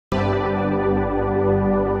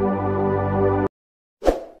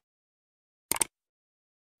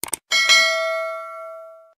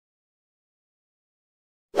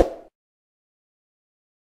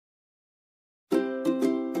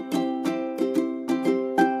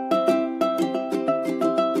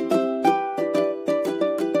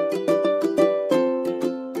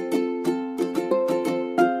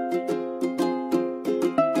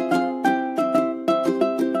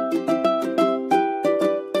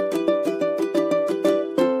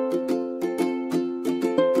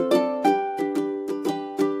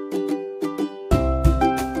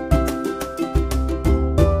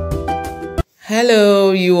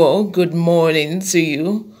Hello, you all. Good morning to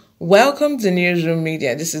you. Welcome to Newsroom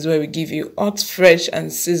Media. This is where we give you hot, fresh,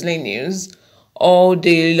 and sizzling news all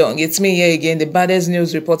day long. It's me here again, the baddest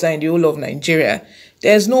news reporter in the whole of Nigeria.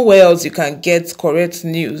 There's nowhere else you can get correct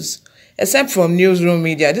news except from Newsroom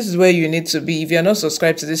Media. This is where you need to be. If you're not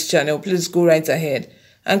subscribed to this channel, please go right ahead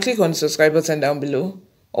and click on the subscribe button down below.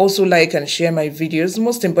 Also, like and share my videos.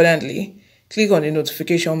 Most importantly, click on the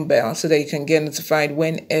notification bell so that you can get notified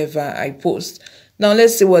whenever I post. Now,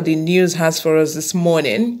 let's see what the news has for us this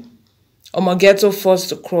morning. Omo Ghetto forced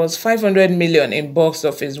to cross 500 million in box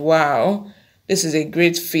office. Wow. This is a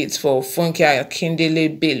great feat for Funke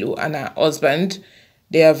Akindele Bello and her husband.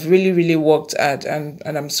 They have really worked hard, and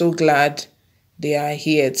I'm so glad they are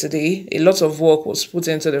here today. A lot of work was put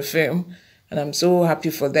into the film, and I'm so happy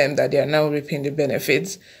for them that they are now reaping the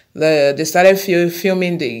benefits. They started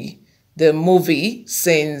filming the movie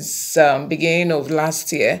since beginning of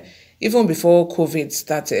last year, even before COVID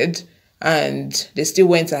started, and they still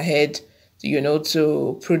went ahead,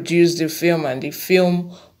 to produce the film, and the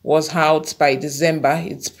film was out by December.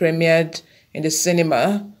 It's premiered in the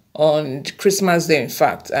cinema on Christmas Day, in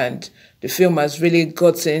fact, and the film has really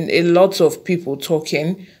gotten a lot of people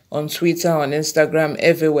talking on Twitter, on Instagram,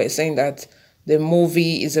 everywhere, saying that the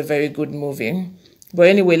movie is a very good movie. But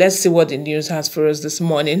anyway, let's see what the news has for us this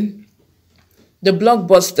morning. The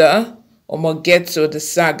blockbuster Omo Ghetto, the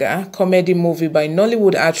saga comedy movie by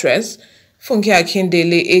Nollywood actress Funke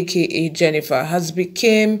Akindele, aka Jennifer, has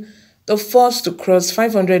become the first to cross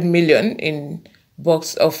 500 million in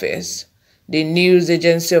box office. The news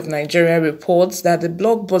agency of Nigeria reports that the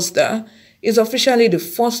blockbuster is officially the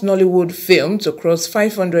first Nollywood film to cross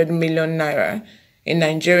 500 million naira in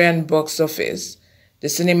Nigerian box office. The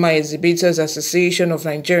Cinema Exhibitors Association of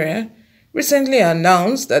Nigeria recently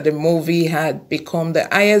announced that the movie had become the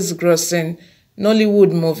highest-grossing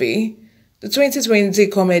Nollywood movie. The 2020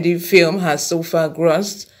 comedy film has so far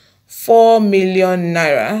grossed 4 million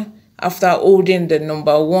naira after holding the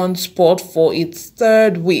 #1 spot for its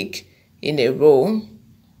third week in a row.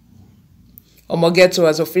 Omo Ghetto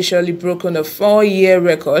has officially broken a 4-year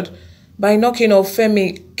record by knocking off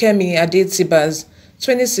Kemi Adetiba's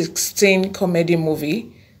 2016 comedy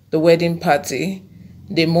movie, The Wedding Party.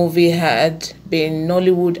 The movie had been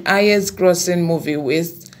Nollywood's highest-grossing movie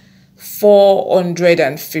with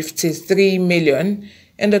 453 million.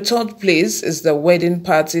 In the third place is The Wedding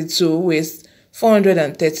Party 2 with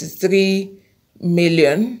 433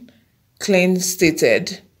 million, Klein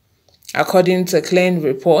stated. According to Klein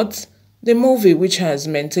reports, the movie, which has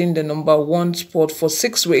maintained the #1 spot for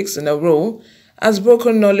 6 weeks in a row, has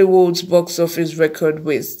broken Nollywood's box office record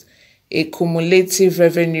with a cumulative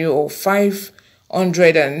revenue of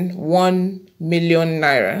 501 million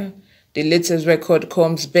naira. The latest record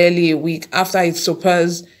comes barely a week after it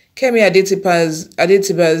surpassed Kemi Adetiba's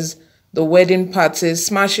The Wedding Party,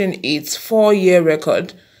 smashing its 4-year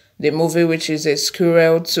record. The movie, which is a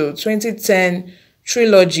sequel to 2010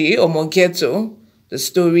 trilogy Omo Ghetto, the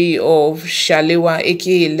story of Shalewa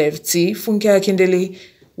aka Lefty Funke Akindele,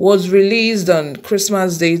 was released on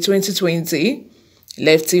Christmas Day 2020.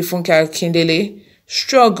 Lefty Funke Akindele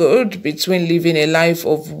struggled between living a life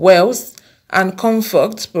of wealth and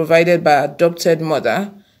comfort provided by her adopted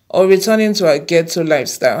mother or returning to her ghetto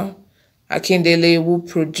lifestyle. Akindele, who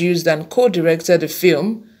produced and co-directed the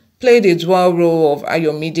film, played a dual role of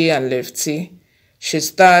Ayomide and Lefty. She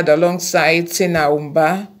starred alongside Tina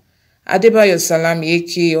Umba, Adebayo Salami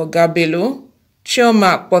aka Oga Bello,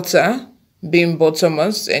 Chioma Akpota, Bimbo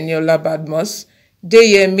Thomas, Eniola Badmus,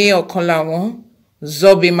 Deyemi Okonlawon,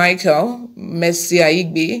 Zobi Michael, Mercy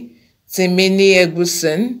Aigbe, Timini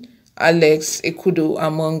Eguson, Alex Ekudo,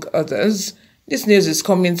 among others. This news is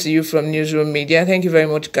coming to you from Newsroom Media. Thank you very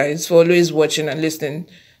much, guys, for always watching and listening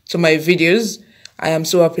to my videos. I am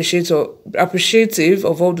so appreciative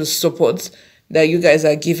of all the support that you guys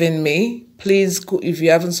are giving me. Please, if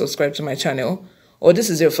you haven't subscribed to my channel, or this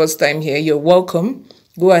is your first time here, you're welcome.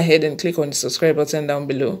 Go ahead and click on the subscribe button down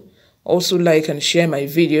below. Also, like and share my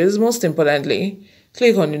videos. Most importantly,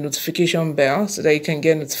 click on the notification bell so that you can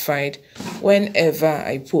get notified whenever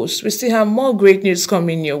I post. We still have more great news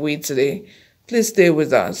coming your way today. Please stay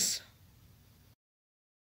with us.